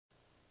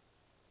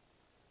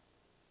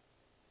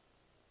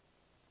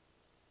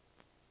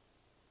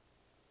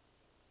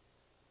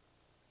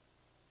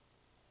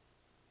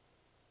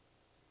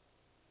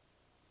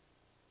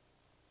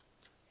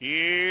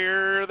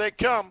Here they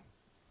come.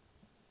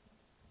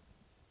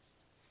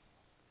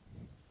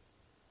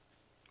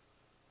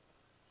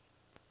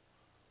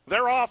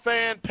 They're off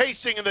and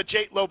pacing in the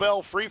Jate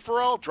Lobel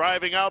free-for-all.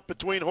 Driving out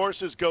between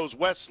horses goes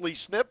Wesley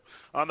Snip.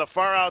 On the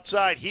far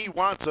outside, He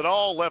Wants It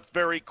All, left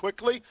very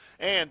quickly.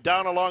 And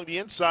down along the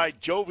inside,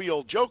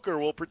 Jovial Joker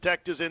will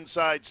protect his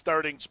inside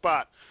starting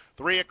spot.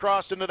 3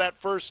 across into that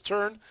first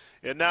turn.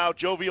 And now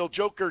Jovial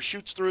Joker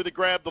shoots through to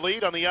grab the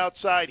lead. On the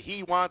outside,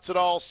 He Wants It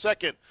All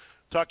second.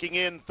 Tucking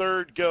in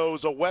third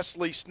goes a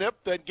Wesley Snip.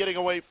 Then getting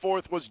away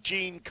fourth was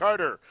Gene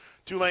Carter.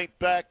 2 lengths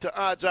back to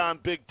odds on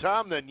Big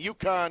Tom, then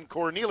Yukon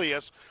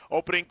Cornelius.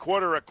 Opening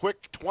quarter, a quick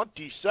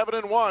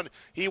 27-1.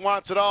 He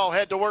Wants It All,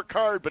 had to work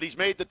hard, but he's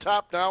made the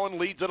top now and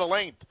leads at a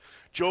length.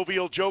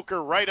 Jovial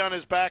Joker right on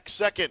his back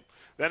second.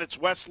 Then it's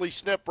Wesley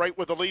Snip right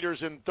with the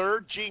leaders in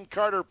third. Gene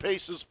Carter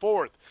paces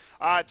fourth.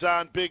 Odds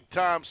on Big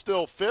Tom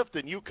still fifth,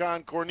 and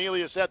Yukon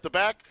Cornelius at the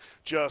back.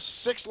 Just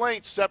 6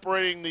 lengths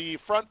separating the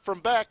front from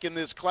back in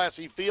this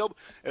classy field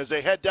as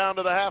they head down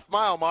to the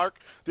half-mile mark.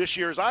 This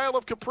year's Isle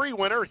of Capri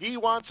winner, He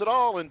Wants It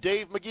All, and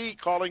Dave McGee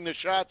calling the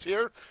shots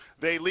here.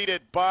 They lead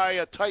it by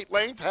a tight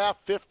length, half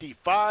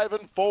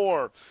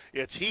 55-4.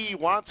 It's He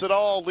Wants It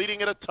All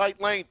leading at a tight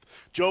length.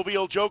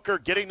 Jovial Joker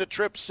getting the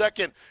trip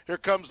second. Here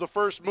comes the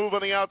first move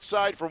on the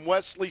outside from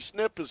Wesley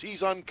Snip as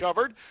he's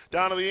uncovered.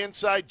 Down to the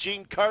inside,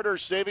 Gene Carter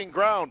saving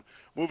ground.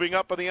 Moving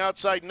up on the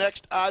outside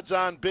next, odds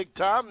on Big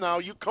Tom. Now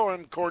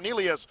Yukon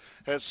Cornelius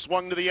has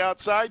swung to the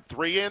outside.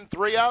 3 in,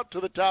 3 out to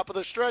the top of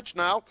the stretch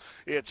now.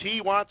 It's He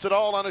Wants It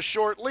All on a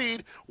short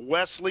lead.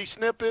 Wesley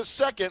Snip is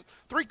second.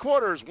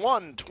 3/4,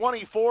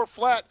 124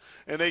 flat.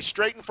 And they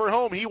straighten for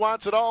home. He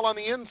Wants It All on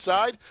the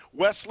inside.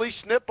 Wesley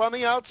Snip on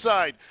the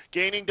outside.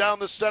 Gaining down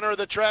the center of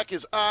the track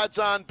is odds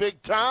on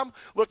Big Tom.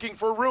 Looking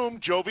for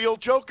room, Jovial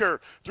Joker.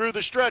 Through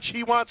the stretch,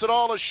 He Wants It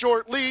All, a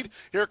short lead.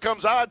 Here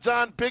comes odds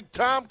on Big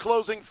Tom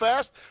closing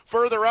fast.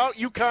 Further out,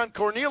 Yukon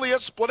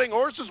Cornelius splitting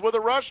horses with a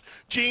rush.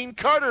 Gene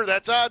Carter,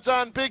 that's odds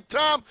on Big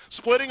Tom.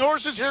 Splitting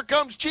horses, here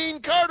comes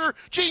Gene Carter.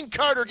 Gene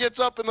Carter gets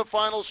up in the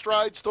final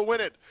strides to win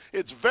it.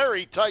 It's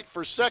very tight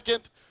for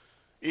second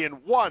in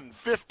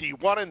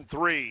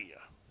 151-3.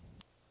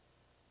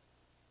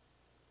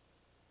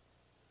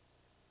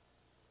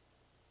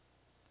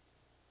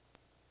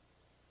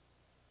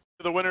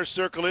 The winner's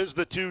circle is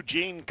the 2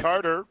 Gene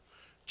Carter.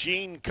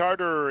 Gene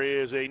Carter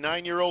is a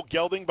 9-year-old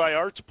gelding by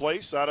Arts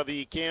Place out of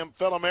the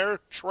Campfelamare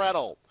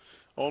Traddle.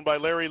 Owned by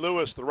Larry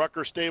Lewis, the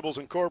Rucker Stables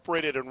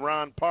Incorporated, and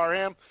Ron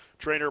Parham.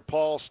 Trainer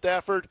Paul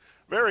Stafford.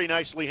 Very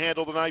nicely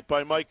handled tonight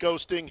by Mike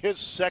Oosting, his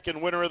second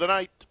winner of the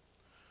night.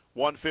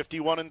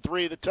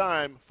 151-3 the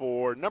time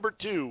for number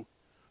 2,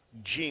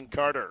 Gene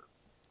Carter.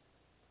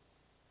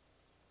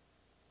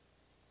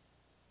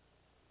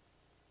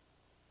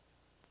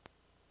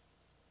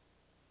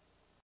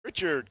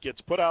 Richard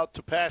gets put out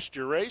to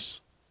pasture race.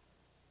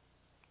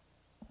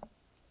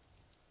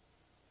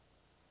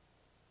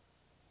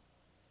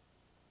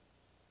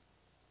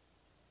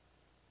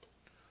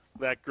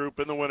 That group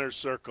in the winner's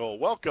circle.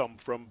 Welcome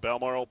from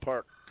Balmoral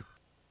Park.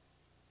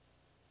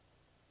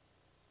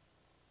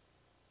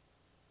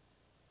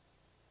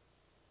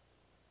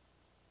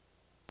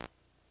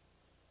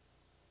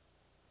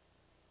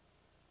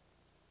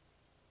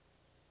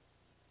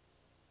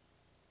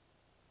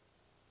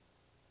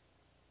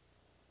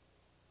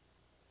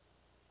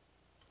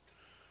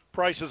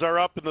 Prices are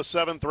up in the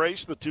 7th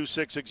race. The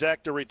 2-6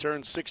 exacta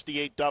returns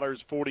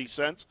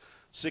 $68.40,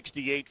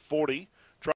 $68.40.